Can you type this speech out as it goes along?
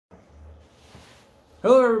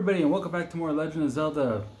Hello everybody and welcome back to more Legend of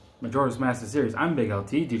Zelda Majora's Master Series. I'm Big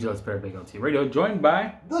LT, DJ Let's Play Big LT Radio, joined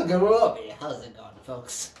by DaGroby. How's it going,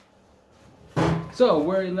 folks? So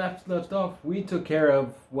where we left off, we took care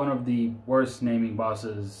of one of the worst naming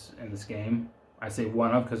bosses in this game. I say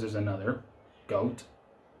one of because there's another. Goat.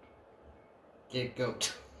 Get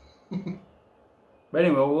goat. But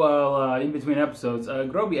anyway, well, in between episodes,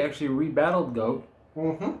 Groby actually rebattled Goat.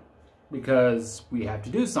 Because we have to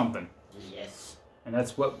do something. Yes. And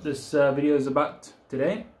that's what this video is about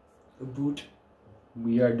today. Boot.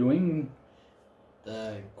 We are doing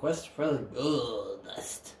The quest for the gold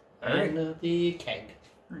dust. Alright. And the keg.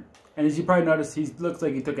 And as you probably noticed, he looks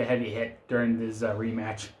like he took a heavy hit during this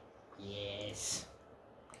rematch. Yes.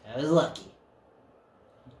 I was lucky.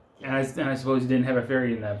 And I suppose you didn't have a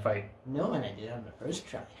fairy in that fight. No, and I did it on the first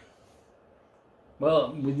try.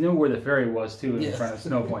 Well, we knew where the fairy was, too, in front of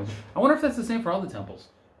Snow Point. I wonder if that's the same for all the temples.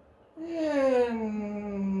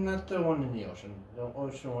 Not the one in the ocean. The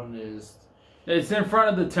ocean one is... It's in front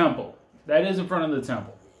of the temple. That is in front of the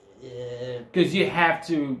temple. Because you have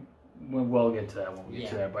to... We'll get to that when we get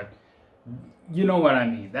to that, but... You know what I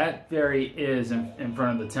mean. That fairy is in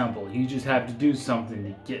front of the temple. You just have to do something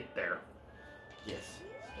to get there. Yes.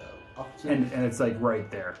 So, up to... And it's like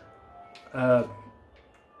right there. I'm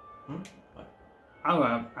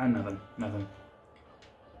nothing.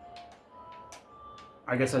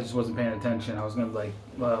 I guess I just wasn't paying attention. I was gonna be like,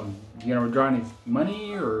 you gonna withdraw any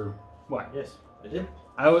money or what? Yes, I did.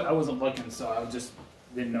 I wasn't looking, so I just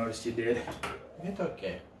didn't notice you did. It's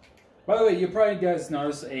okay. By the way, you probably guys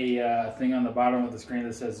notice a thing on the bottom of the screen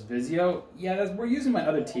that says Vizio. Yeah, we're using my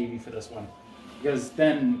other TV for this one because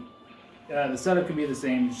then the setup can be the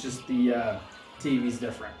same. It's just the TV's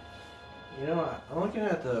different. You know what? I'm looking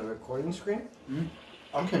at the recording screen.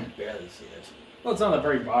 I can barely see it. Well, it's on the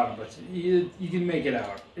very bottom, but you can make it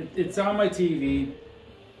out. It's on my TV.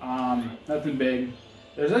 Nothing big.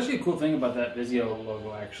 There's actually a cool thing about that Vizio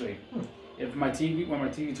logo, actually. If when my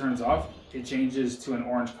TV turns off, it changes to an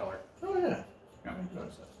orange color. Oh, yeah. Yeah.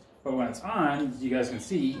 But when it's on, you guys can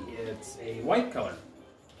see it's a white color.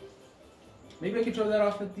 Maybe I can show that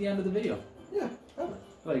off at the end of the video. Yeah, probably.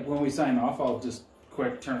 Like when we sign off, I'll just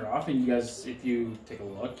quick turn it off, and you guys, if you take a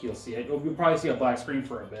look, you'll see it. You'll probably see a black screen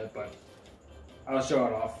for a bit, but I'll show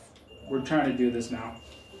it off. We're trying to do this now.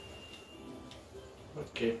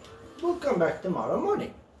 Okay. We'll come back tomorrow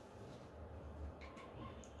morning.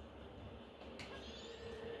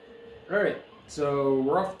 Alright, so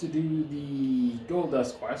we're off to do the Gold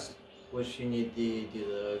Dust quest. Which you need to do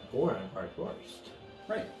the Goron part first.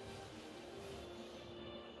 Right.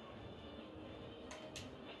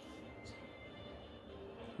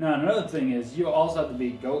 Now another thing is you also have to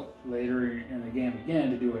beat Goat later in the game again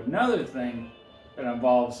to do another thing that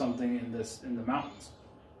involves something in the mountains.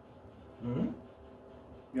 You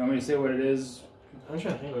want me to say what it is? I'm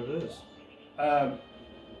trying to think what it is.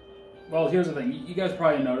 Well, here's the thing. You guys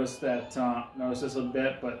probably noticed this a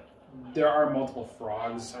bit, but there are multiple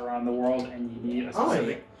frogs around the world, and you need a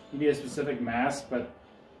specific mask. But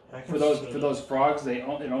for those frogs, it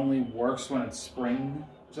only works when it's spring,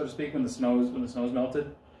 so to speak, when the snow's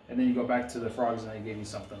melted. And then you go back to the frogs and they give you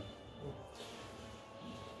something.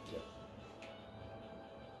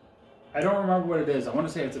 I don't remember what it is. I want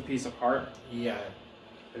to say it's a piece of art. Yeah.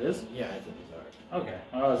 It is? Yeah, it's a piece of art. Okay.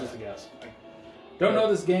 Well, it's just a guess. I don't know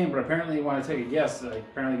this game, but apparently when I take a guess, I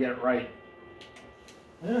apparently get it right.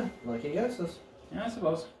 Yeah, lucky guesses. Yeah, I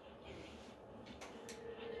suppose.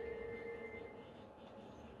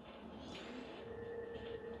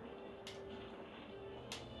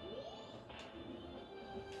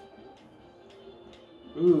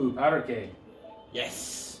 Ooh, powder keg.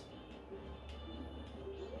 Yes.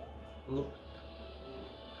 Look.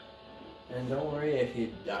 And don't worry if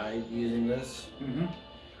you died using this.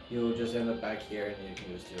 You'll just end up back here and you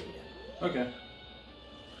can just do it again. Okay.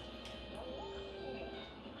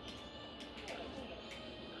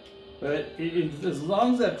 But as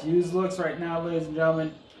long as that fuse looks right now, ladies and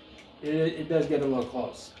gentlemen, it does get a little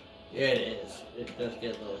close. Yeah, it is. It does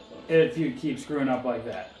get a little close. If you keep screwing up like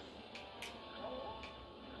that.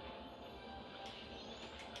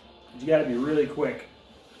 You gotta be really quick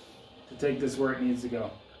to take this where it needs to go.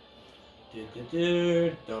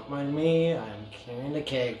 Don't mind me, I'm carrying the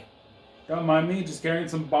keg. Don't mind me, just carrying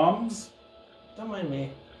some bombs. Don't mind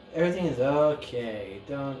me. Everything is okay,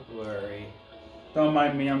 don't worry. Don't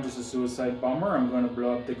mind me, I'm just a suicide bomber. I'm going to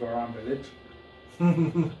blow up the Goron village.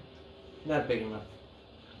 Not big enough.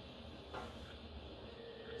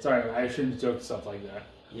 Sorry, I shouldn't joke stuff like that.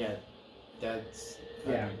 Yeah, that's...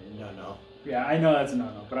 Yeah. No. Yeah, I know that's a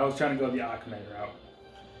no-no, but I was trying to go the Ahmed route.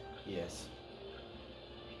 Yes.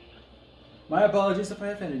 My apologies if I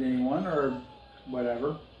offended anyone or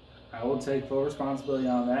whatever. I will take full responsibility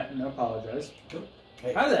on that and apologize.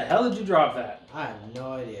 Hey. How the hell did you drop that? I have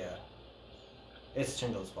no idea. It's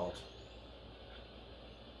Tingle's fault.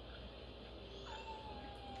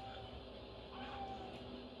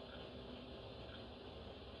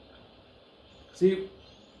 See,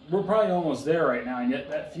 we're probably almost there right now, and yet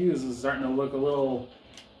that fuse is starting to look a little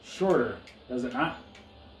shorter, does it not?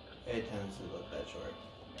 It tends to look that short.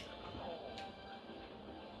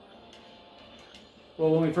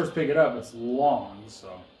 Well, when we first pick it up, it's long,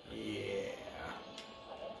 so. Yeah.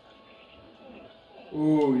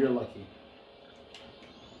 Ooh, you're lucky.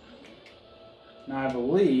 Now, I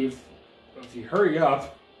believe if you hurry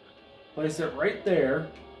up, place it right there,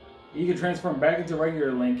 you can transform back into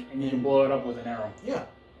regular Link, and you can blow it up with an arrow. Yeah.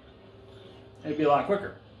 It'd be a lot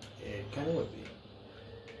quicker. It kind of would be.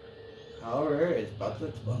 However, it's about to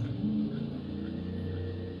explode.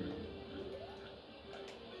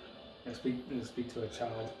 Speak to a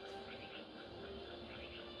child.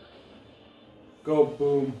 Go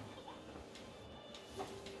boom.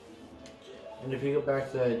 And if you go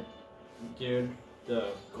back to that dude,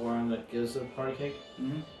 the Goron that gives the party cake,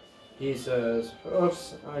 he says,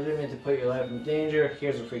 "Oops, I didn't mean to put your life in danger.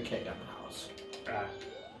 Here's a free cake on the house." Ah.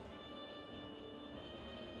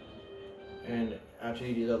 And after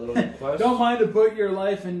you do that little quest, Don't mind to put your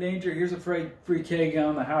life in danger. Here's a free cake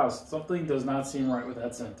on the house. Something does not seem right with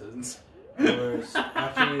that sentence.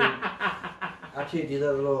 after you do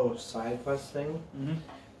that little side quest thing,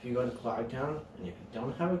 if you go to Cloud Town and if you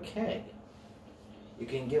don't have a keg, you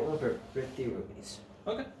can get one for 50 rupees.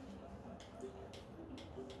 Okay.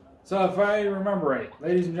 So if I remember right,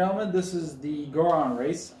 ladies and gentlemen, this is the Goron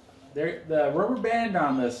race. The rubber band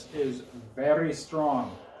on this is very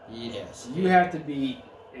strong. Yes. You have to be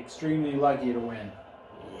extremely lucky to win.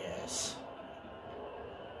 Yes.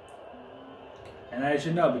 And I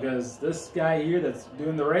should know because this guy here that's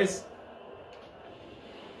doing the race,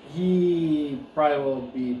 he probably will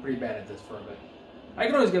be pretty bad at this for a bit. I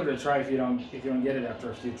can always give it a try if you don't get it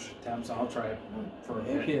after a few attempts. I'll try it for a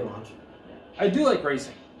bit. If you want. I do like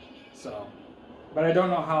racing, so, but I don't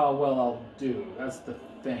know how well I'll do. That's the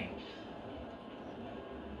thing.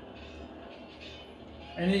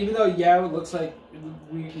 And even though, yeah, it looks like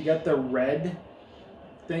we got the red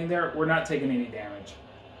thing there, we're not taking any damage.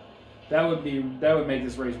 That would make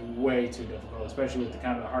this race way too difficult, especially with the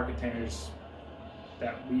kind of heart containers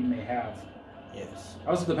that we may have. Yes. It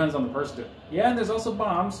also depends on the person too. Yeah, and there's also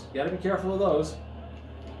bombs. You gotta be careful of those.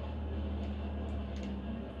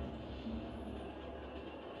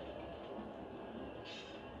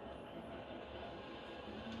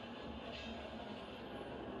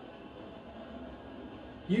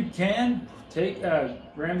 You can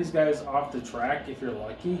ram these guys off the track if you're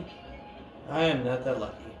lucky. I am not that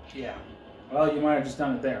lucky. Yeah. Well, you might have just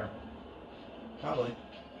done it there. Probably.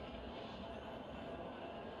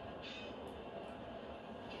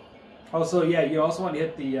 Also, yeah, you also want to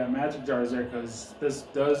hit the magic jars there because this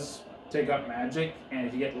does take up magic, and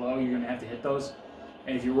if you get low, you're going to have to hit those.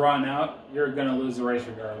 And if you run out, you're going to lose the race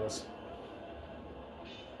regardless.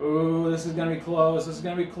 Ooh, this is going to be close. This is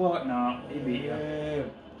going to be close. No, he beat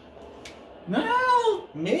you. No!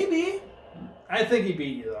 Maybe. I think he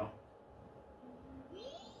beat you, though.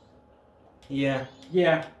 Yeah.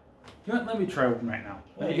 Yeah. You know what? Let me try one right now.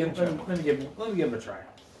 Let me give it a try.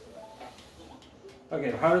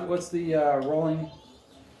 Okay, what's the rolling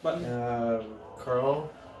button? Curl.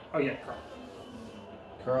 Oh yeah, curl.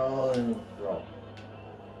 Curl and roll.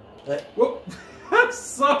 Whoop! I'm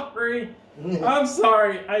sorry. I'm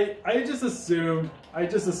sorry. I just assumed.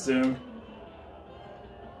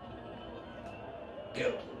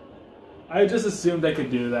 Go. I just assumed I could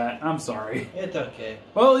do that. I'm sorry. It's okay.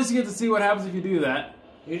 Well, at least you get to see what happens if you do that.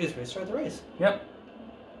 You just restart the race. Yep.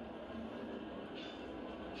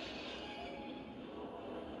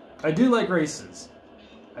 I do like races.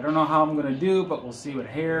 I don't know how I'm gonna do, but we'll see what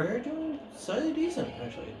hair. You're doing slightly decent,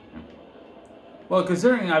 actually. Well,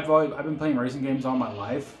 considering I've been playing racing games all my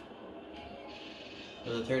life.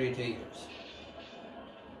 For the 32 years.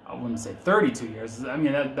 I wouldn't say 32 years. I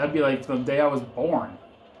mean, that'd be like the day I was born.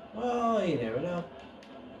 Well, you never know.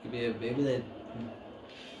 Could be a baby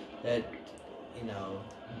that you know.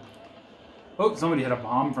 Oh, somebody hit a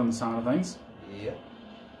bomb from the sound of things. Yep.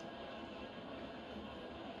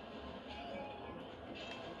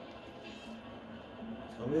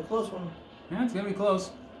 It's gonna be a close one. Yeah, it's gonna be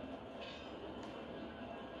close.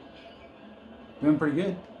 Doing pretty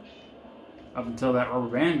good. Up until that rubber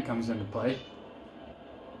band comes into play.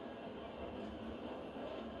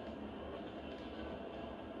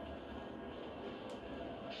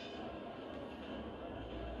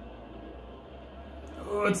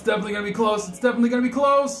 Oh, it's definitely gonna be close. It's definitely gonna be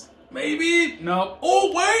close. Maybe. No.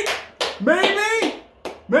 Oh, wait. Maybe.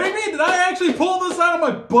 Maybe. Did I actually pull this out of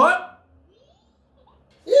my butt?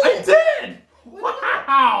 Yeah. I did.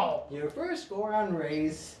 Wow. Your first Goron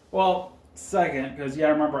race. Well, second, because yeah, I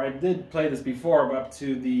remember I did play this before, but up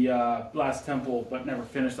to the last temple, but never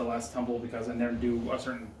finished the last temple because I never do a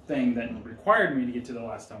certain thing that required me to get to the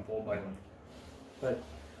last temple. But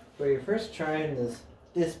for your first trying this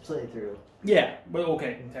playthrough. Yeah, but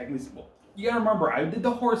okay, technically, well, you gotta remember I did the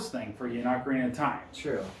horse thing for you in Ocarina of Time.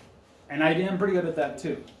 True. And I did pretty good at that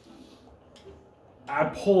too. I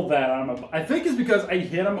pulled that out of my. I think it's because I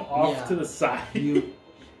hit him off to the side.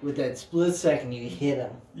 With that split second, you hit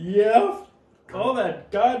him. Yeah. All that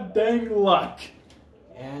god dang luck.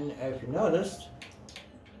 And if you noticed,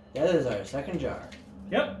 that is our second jar.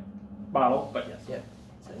 Yep. Bottle, but yes. Yep.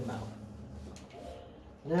 Second bottle.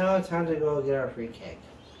 Now it's time to go get our free cake.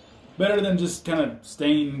 Better than just kind of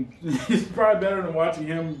staying. It's probably better than watching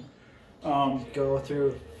him go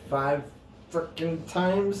through 5 freaking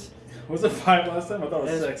times. Was it 5 last time? I thought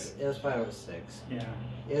it was 6. It was 5 or 6. Yeah.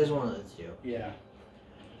 It was one of the 2. Yeah.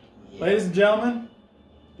 Ladies and gentlemen,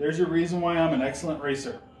 there's your reason why I'm an excellent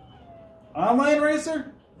racer. Online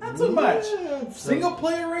racer? Not so much. Single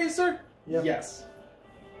player racer? Yep. Yes.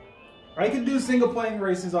 I can do single playing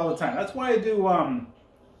races all the time. That's why I do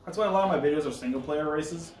that's why a lot of my videos are single player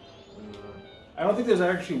races. I don't think there's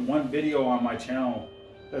actually one video on my channel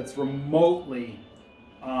that's remotely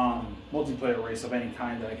multiplayer race of any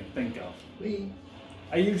kind that I can think of.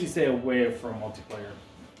 I usually stay away from multiplayer.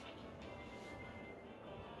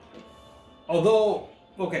 Although,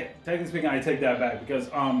 okay, technically speaking, I take that back because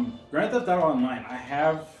Grand Theft Auto Online, I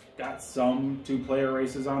have got some 2-player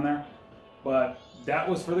races on there, but that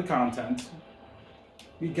was for the content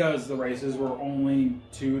because the races were only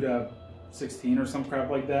 2 to 16 or some crap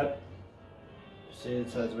like that. See,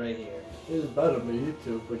 it says right here. It is bad of me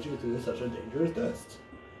to put you through such a dangerous test.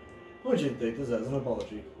 What do you take this as an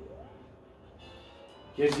apology?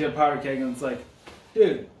 Gives you a powder keg and it's like,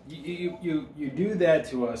 dude, you do that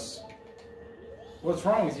to us. What's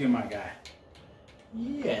wrong with you, my guy?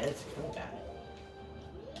 Yeah, it's kind of bad.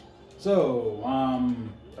 So,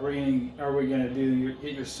 are we gonna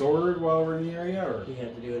get your sword while we're in the area, or We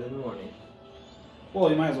have to do it in the morning. well,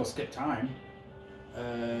 you might as well skip time.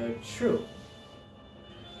 True.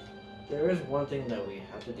 There is one thing that we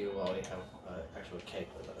have to do while we have actual cake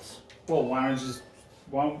with us. Well, why don't you just?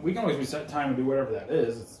 Well, we can always reset time and do whatever that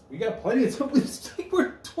is. We got plenty of time.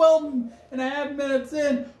 We're 12 and a half minutes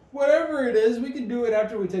in. Whatever it is, we can do it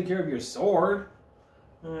after we take care of your sword.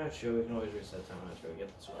 Sure, we can always reset time after we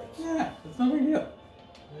get the swords. Yeah, it's no big deal.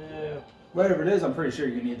 Whatever it is, I'm pretty sure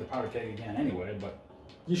you need the powder keg again anyway, but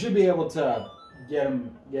you should be able to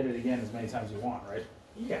get it again as many times as you want, right?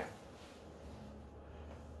 Yeah.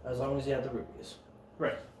 As long as you have the rubies.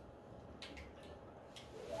 Right.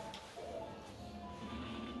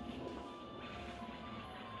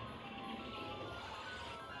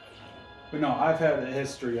 But no, I've had a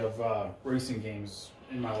history of racing games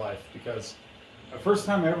in my life because the first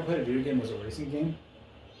time I ever played a video game was a racing game,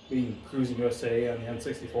 being Cruising USA on the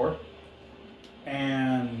N64.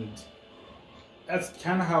 And that's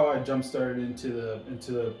kind of how I jump-started into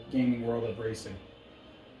the gaming world of racing.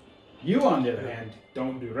 You, on the other hand,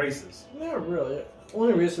 don't do races. Not really.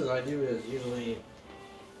 Only races I do is usually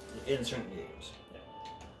in certain games.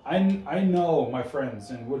 I know my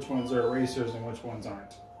friends and which ones are racers and which ones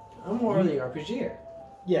aren't. I'm more of the RPGer.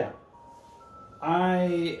 Yeah.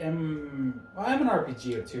 I'm an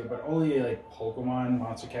RPGer too, but only like Pokemon,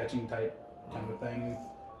 monster catching type kind of thing.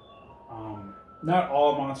 Not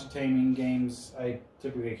all monster taming games I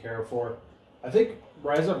typically care for. I think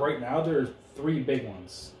Rise Up right now there's 3 big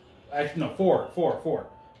ones. Actually, no, 4.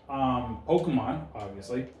 Pokemon,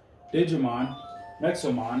 obviously, Digimon,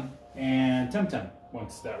 Nexomon, and Temtem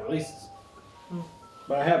once that releases.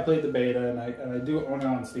 But I have played the beta and I do own it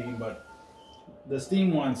on Steam, but the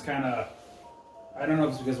Steam one's kind of, I don't know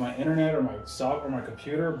if it's because of my internet or my software or my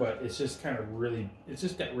computer, but it's just kind of really, it's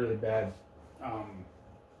just got really bad.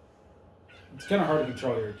 It's kind of hard to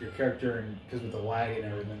control your character and because with the lag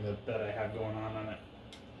and everything that I have going on it.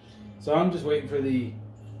 So I'm just waiting for the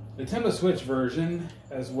Nintendo Switch version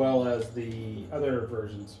as well as the other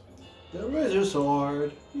versions. The Razor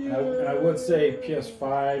Sword. And I would say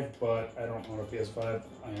PS5, but I don't own a PS5.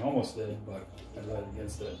 I almost did, but I decided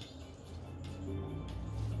against it.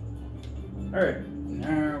 Alright,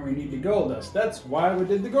 now we need the gold dust. That's why we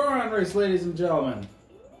did the Goron race, ladies and gentlemen.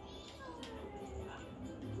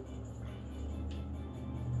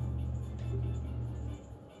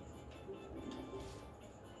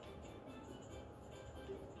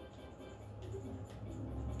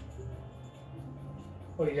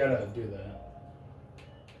 Oh, you gotta do that.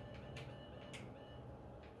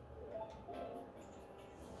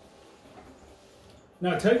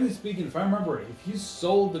 Now, technically speaking, if I remember right, if you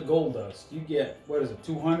sold the gold dust, you get, what is it,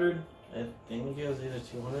 200? I think it was either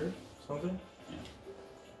 200 something. Yeah.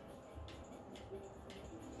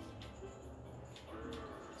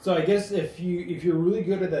 So I guess if you're really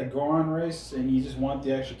good at that Goron race and you just want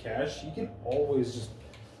the extra cash, you can always just.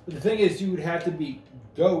 But the thing is, you would have to beat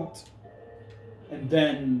Goat and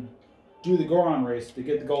then do the Goron race to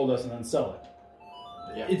get the gold dust and then sell it.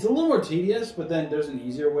 Yeah. It's a little more tedious, but then there's an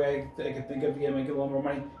easier way I could think of to make a little more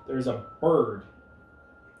money. There's a bird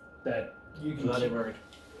that you can kill. Bird.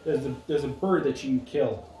 There's a bird that you can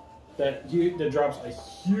kill that drops a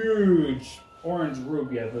huge orange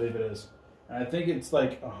ruby, I believe it is. And I think it's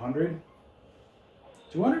like 100,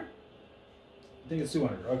 200. I think it's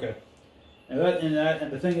 200. Okay. And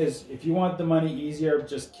the thing is, if you want the money easier,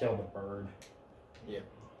 just kill the bird. Yeah.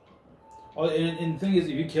 And the thing is,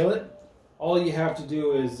 if you kill it, all you have to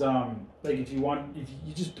do is like if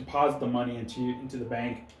you just deposit the money into the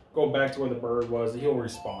bank, go back to where the bird was, he'll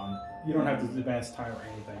respawn. You don't have to advance time or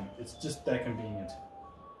anything. It's just that convenient.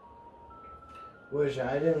 Which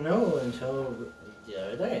I didn't know until the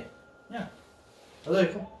other day. Yeah. I was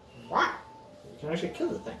like, what? You can actually kill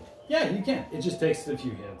the thing. Yeah, you can. It just takes a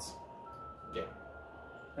few hits. Yeah.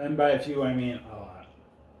 And by a few, I mean a lot.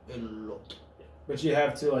 A lot. But you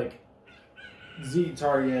have to, like, Z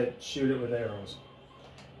target, shoot it with arrows.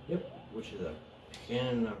 Yep. Which is a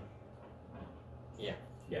pain. Yeah.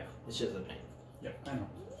 Yeah. It's just a pain. Yep, I know.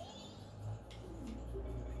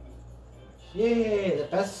 Yay!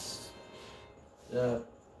 The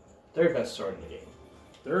third best sword in the game.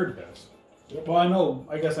 Third best? Yep. Well,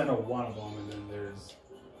 I guess I know one of them, and then there's...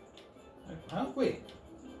 Wait.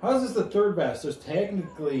 How is this the third best? There's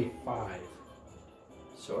technically 5.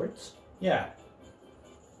 Swords? Yeah.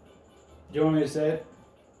 Do you want me to say it?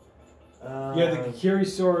 You have the Kiri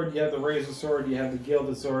sword, you have the Razor sword, you have the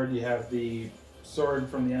Gilded sword, you have the sword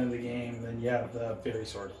from the end of the game, and then you have the Fairy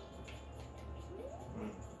sword.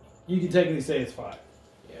 You can technically say it's 5.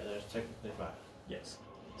 Yeah, there's technically 5. Yes.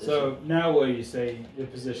 So now what do you say your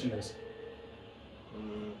position is?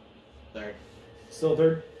 Third. Still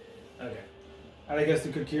third? Okay. And I guess the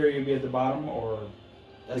Kokiri would be at the bottom, or...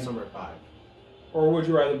 That's number 5. Or would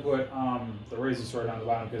you rather put the Razor sword on the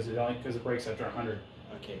bottom because it breaks after 100?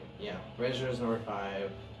 Okay, yeah. Razor is number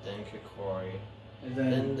 5, then Kokiri, and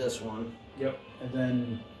then this one. Yep, and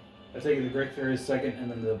then I take it the Great Fairy is second,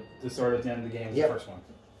 and then the sword at the end of the game is the first one.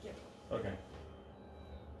 Yep. Okay.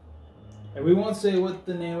 And we won't say what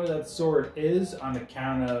the name of that sword is on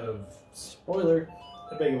account of spoiler.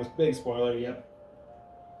 A big spoiler, yep.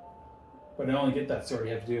 But to only get that sword,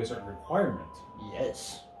 you have to do a certain requirement.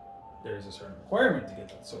 Yes. There's a certain requirement to get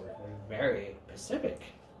that sword. Very specific.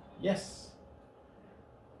 Yes.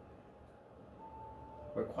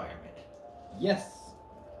 Requirement. Yes.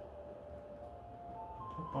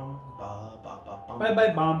 Bye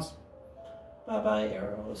bye bombs. Bye bye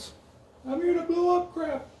arrows. I'm here to blow up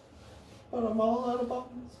crap. But I'm all out of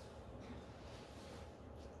bombs.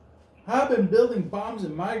 I've been building bombs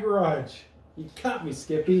in my garage. You caught me,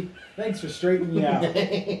 Skippy. Thanks for straightening me out.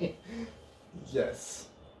 Yes.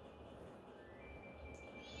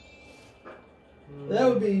 That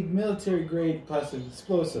would be military grade plus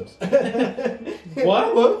explosives.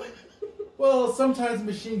 What? Well, sometimes the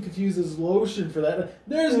machine confuses lotion for that.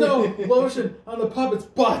 There's no lotion on the puppet's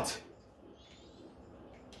butt.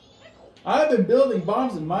 I've been building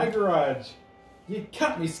bombs in my garage. You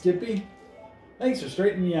caught me, Skippy. Thanks for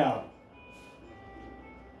straightening me out.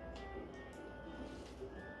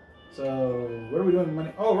 So, what are we doing with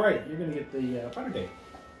money? Oh, right. You're going to get the powder cake.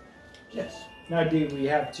 Yes. Now, do we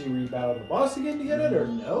have to rebattle the boss again to get it, or?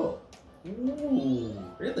 No. Ooh,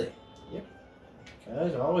 really? Yep.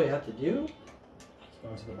 Because all we have to do is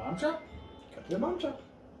go to the bomb shop? Go to the bomb shop.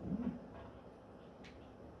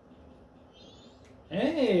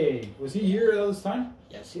 Hey, was he here all this time?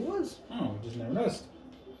 Yes, he was. Oh, just never noticed.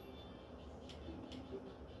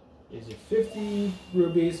 Is it 50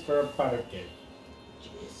 rubies for a powder cake?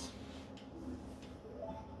 Jeez.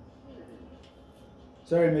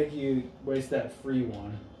 Sorry to make you waste that free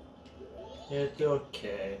one. It's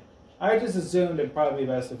okay. I just assumed it'd probably be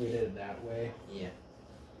best if we did it that way. Yeah.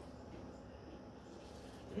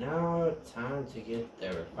 Now, time to get the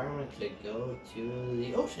requirement to go to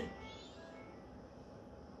the ocean.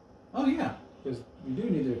 Oh yeah, because we do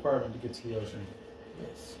need the requirement to get to the ocean.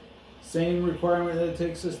 Yes. Same requirement that it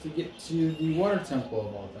takes us to get to the water temple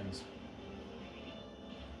of all things.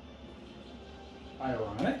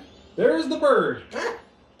 Ironic. There's the bird.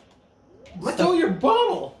 What Stole your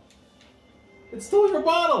bottle. It stole your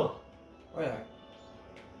bottle! Where?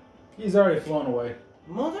 He's already flown away.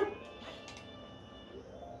 Mother...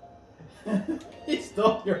 He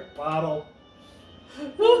stole your bottle.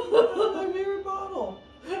 My favorite bottle.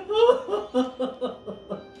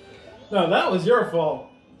 No, that was your fault.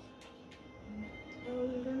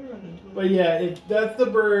 But yeah, that's the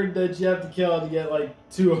bird that you have to kill to get like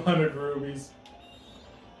 200 rubies.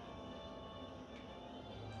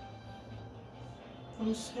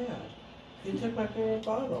 I'm sad. You took my favorite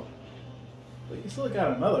bottle. But you still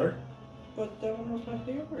got another. But that one was my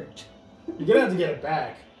favorite. You're gonna have to get it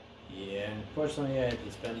back. Yeah, unfortunately I had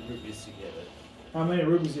to spend rupees to get it. How many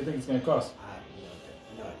rubies do you think it's gonna cost? I have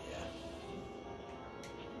no idea.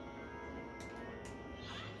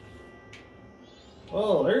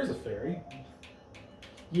 Oh, there's a fairy.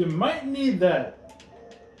 You might need that.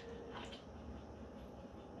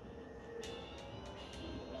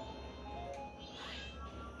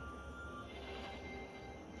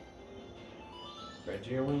 Spread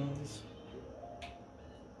your wings.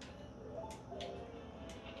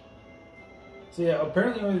 So yeah,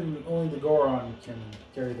 apparently only the Goron can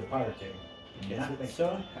carry the powder keg. Yeah, I think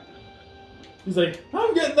so. He's like,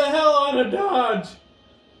 I'm getting the hell out of Dodge!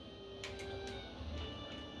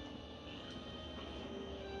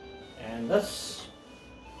 And that's...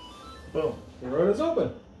 Boom. The road is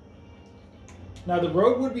open. Now the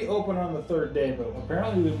road would be open on the third day, but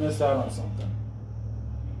apparently we missed out on something.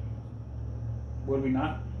 Would we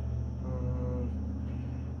not?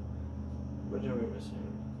 What are we missing?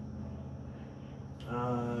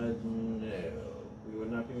 No. We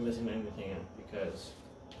would not be missing anything because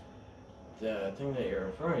the thing that you're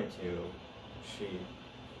referring to,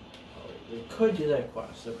 we could do that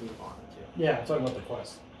quest if we wanted to. Yeah, I'm talking about the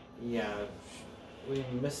quest. Yeah, we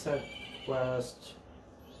missed that quest,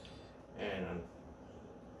 and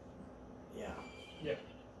yeah. Yep.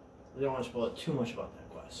 We don't want to spoil too much about that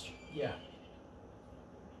quest. Yeah.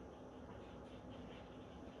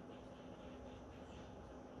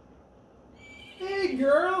 Hey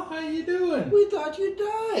girl, how you doing? We thought you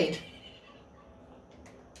died.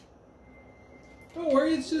 Don't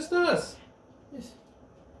worry, it's just us. Yes.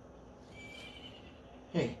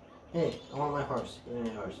 Hey, I want my horse. Give me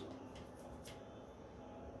my horse.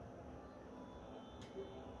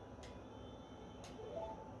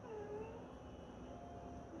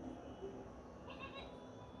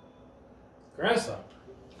 Grasshopper.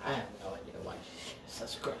 I have no idea why she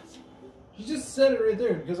says grass. You just said it right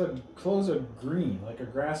there because our clothes are green, like a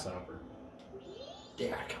grasshopper. They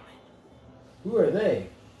are coming. Who are they?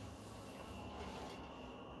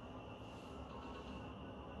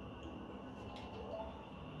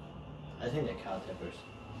 I think they're cow tippers.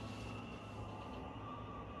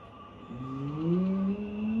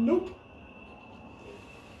 Nope.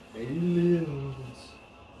 Aliens.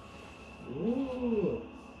 Ooh.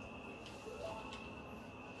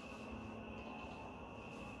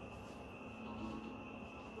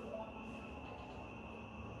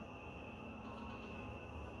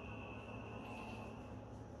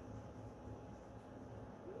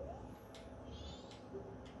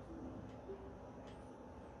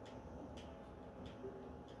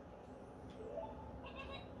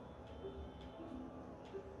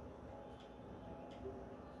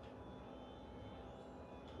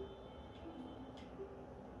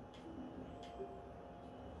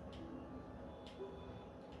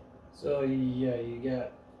 So yeah, you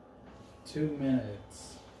got 2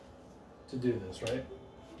 minutes to do this, right?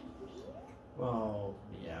 Well,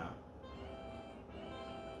 yeah.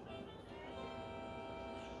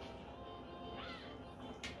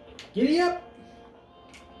 Giddy up!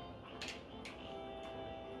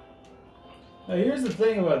 Now here's the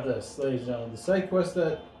thing about this, ladies and gentlemen. The side quest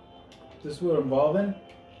that this would involve in,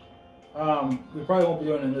 we probably won't be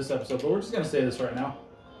doing it in this episode, but we're just going to say this right now.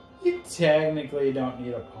 You technically don't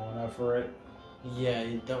need a Pona for it. Yeah,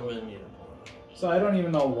 you don't really need a Pona. So I don't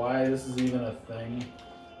even know why this is even a thing.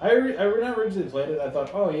 When I originally played it, I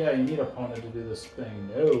thought, oh yeah, you need a Pona to do this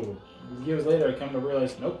thing. No. Years later, I come to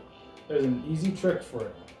realize, nope. There's an easy trick for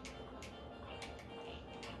it.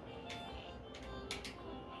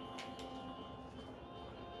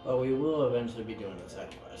 But we will eventually be doing the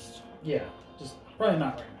side quest. Yeah, just probably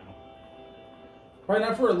not right now. Probably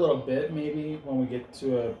not for a little bit, maybe when we get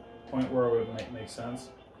to a point where it might make sense.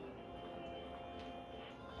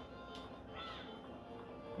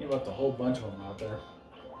 You left a whole bunch of them out there.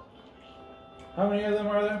 How many of them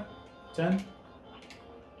are there? 10?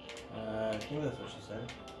 I think that's what she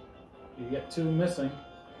said. You get 2 missing.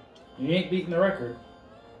 You ain't beating the record.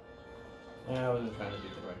 Yeah, I wasn't trying to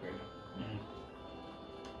beat the record.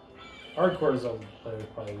 Hardcore Zelda players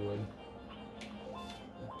probably would.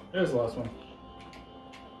 There's the last one.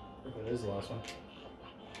 Okay, this is the last one.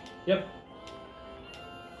 Yep.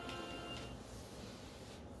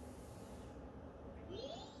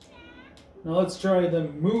 Now let's try the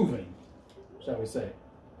moving, shall we say.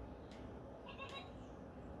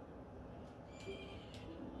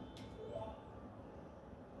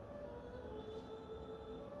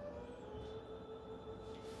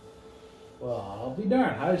 Well, I'll be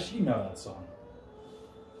darned. How does she know that song?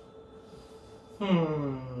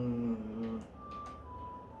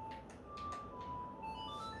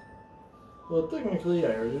 Well, technically,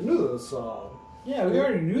 I already knew this song. Yeah, we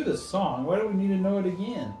already knew the song. Why do we need to know it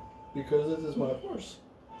again? Because it is my horse.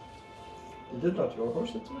 It did not your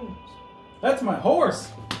horse, it's my horse. That's my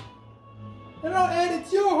horse. No, Ed,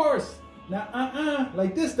 it's your horse. Now,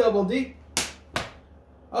 like this, Double D.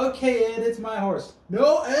 Okay, Ed, it's my horse.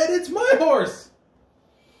 No, Ed, it's my horse.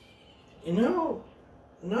 You know,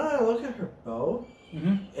 now that I look at her bow,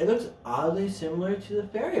 it looks oddly similar to the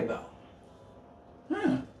fairy bow.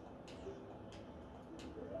 Huh.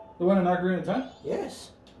 The one in Ocarina of Time?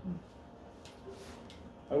 Yes.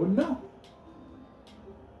 I wouldn't know.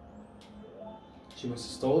 She must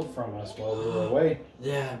have stole it from us while we were away.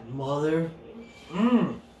 Yeah, mother.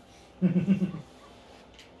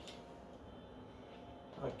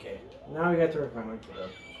 Okay, now we got to requirement for the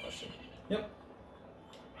question. Yep.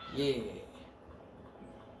 Yeah.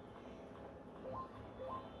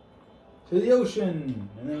 To the ocean,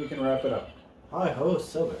 and then we can wrap it up. Hi ho,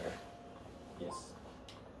 Silver. Yes.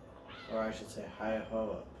 Or I should say, hi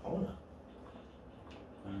ho, Epona.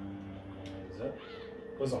 Is that...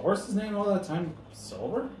 Was the horse's name all that time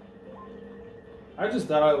Silver? I just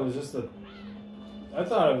thought it was just a... I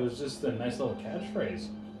thought it was just a nice little catchphrase.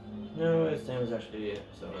 No, his name was actually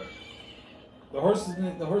Silver. The horse's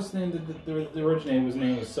name, the originator was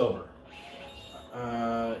name was Silver.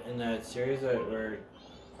 In that series that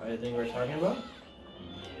I think we're talking about?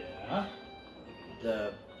 Yeah.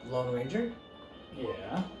 The Lone Ranger?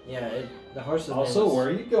 Yeah. Yeah, the horse's also, name was... where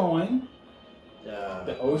are you going?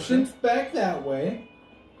 The ocean's back that way.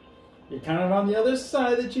 You're kind of on the other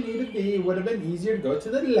side that you need to be. It would have been easier to go to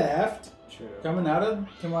the left. True. Come out of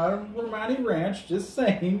Romani Ranch, just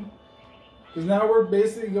saying. Because now we're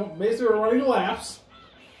basically we're running laps.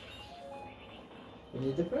 We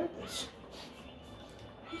need to practice.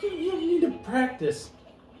 You need to practice.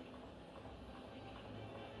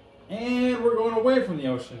 And we're going away from the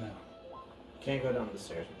ocean now. Can't go down the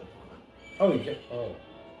stairs with the Epona. Oh, you can. Oh.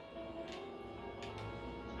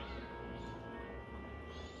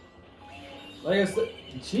 Like I said,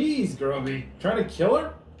 jeez, Groby, trying to kill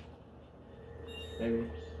her? Maybe.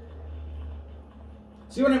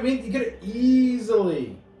 See what I mean? You could have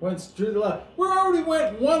easily went straight to the left. We already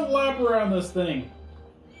went one lap around this thing.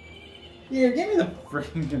 Here, give me the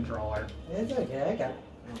freaking controller. It's okay, I got it.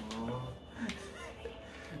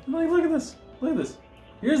 Like, look at this. Look at this.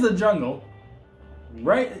 Here's the jungle.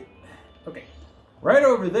 Right. Okay. Right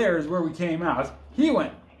over there is where we came out. He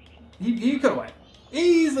went. He could have went.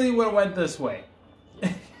 Easily would have went this way.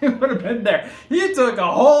 It would have been there. He took a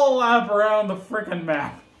whole lap around the frickin'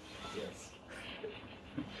 map. Yes.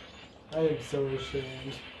 I am so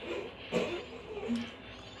ashamed.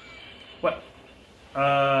 What?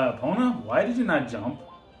 Epona, why did you not jump?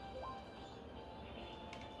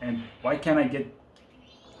 And why can't I get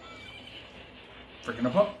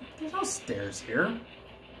freaking up? There's no stairs here.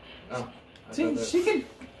 Oh. See,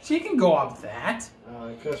 she can go up that. Oh,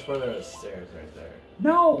 it goes further upstairs right there.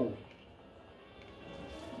 No.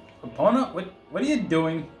 Epona, what are you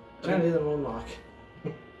doing? Trying to do the moonwalk.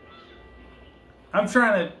 I'm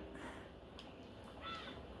trying to...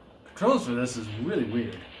 Controls for this is really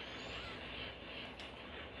weird.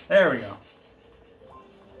 There we go.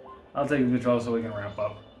 I'll take the controls so we can wrap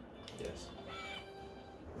up. Yes.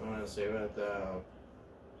 I want to save it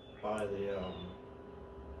by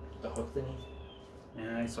the hook thingy.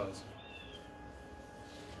 Yeah, I saw this.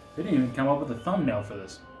 We didn't even come up with a thumbnail for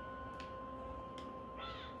this.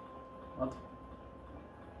 What?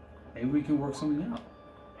 Maybe we can work something out.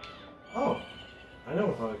 Oh, I know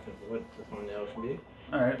what the thumbnail can be.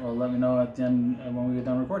 Alright, well let me know at the end when we get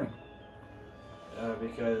done recording.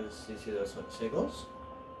 Because you see those signals?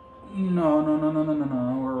 No,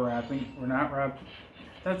 we're wrapping. We're not wrapping.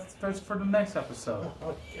 That's for the next episode. Oh,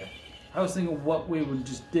 okay. I was thinking what we would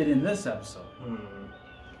just did in this episode.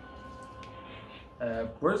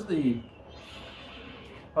 Where's the...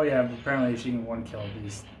 Oh yeah, apparently she can one kill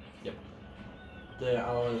these. Yep.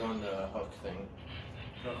 I was on the hook thing.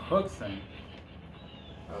 The hook thing?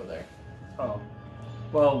 Oh, there. Oh.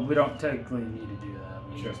 Well, we don't technically need to do that.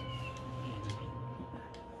 We Sure. just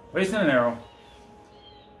wasting an arrow.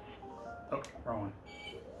 Oh, wrong one.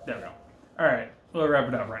 There we go. Alright. we'll wrap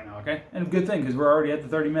it up right now, okay? And good thing, because we're already at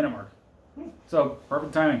the 30-minute mark. So,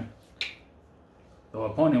 perfect timing. The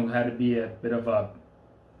opponent had to be a bit of a...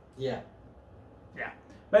 Yeah. Yeah.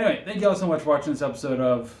 But anyway, thank you all so much for watching this episode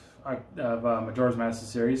of Majora's Mask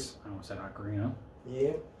series. I almost said Ocarina.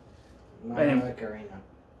 Yep. Anyway, Ocarina.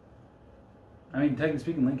 I mean, technically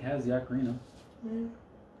speaking, Link has the Ocarina.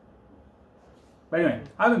 But anyway,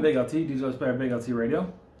 I've been Big LT. Do us better, Big LT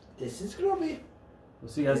Radio. This is DaGroby.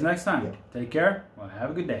 We'll see you guys next time. Yep. Take care. Well,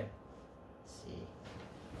 have a good day. See